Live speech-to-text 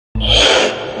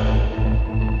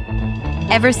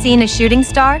Ever seen a shooting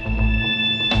star?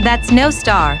 That's no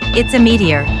star, it's a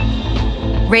meteor.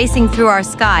 Racing through our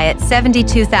sky at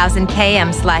 72,000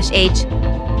 km/h.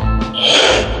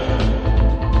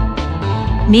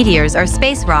 Meteors are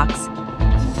space rocks,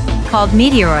 called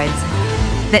meteoroids,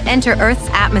 that enter Earth's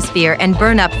atmosphere and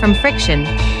burn up from friction.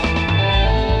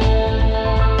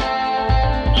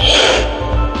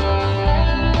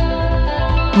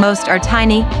 Most are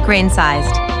tiny,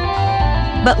 grain-sized.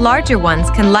 But larger ones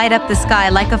can light up the sky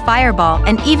like a fireball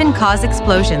and even cause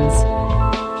explosions.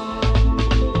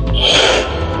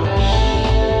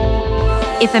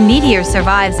 If a meteor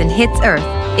survives and hits Earth,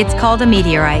 it's called a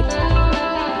meteorite.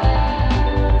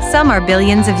 Some are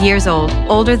billions of years old,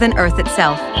 older than Earth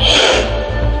itself.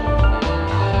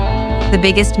 The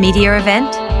biggest meteor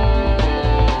event?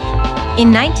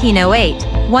 In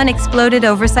 1908, one exploded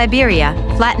over Siberia,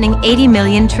 flattening 80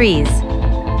 million trees.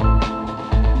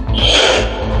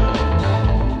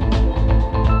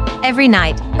 Every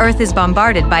night, Earth is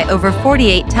bombarded by over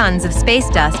 48 tons of space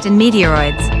dust and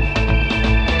meteoroids.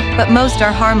 But most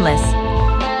are harmless.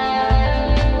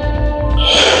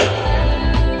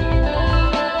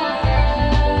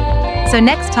 So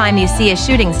next time you see a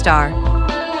shooting star,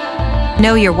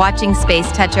 know you're watching space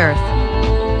touch Earth.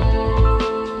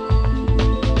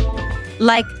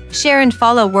 Like, share and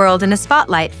follow World in a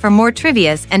Spotlight for more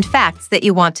trivias and facts that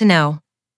you want to know.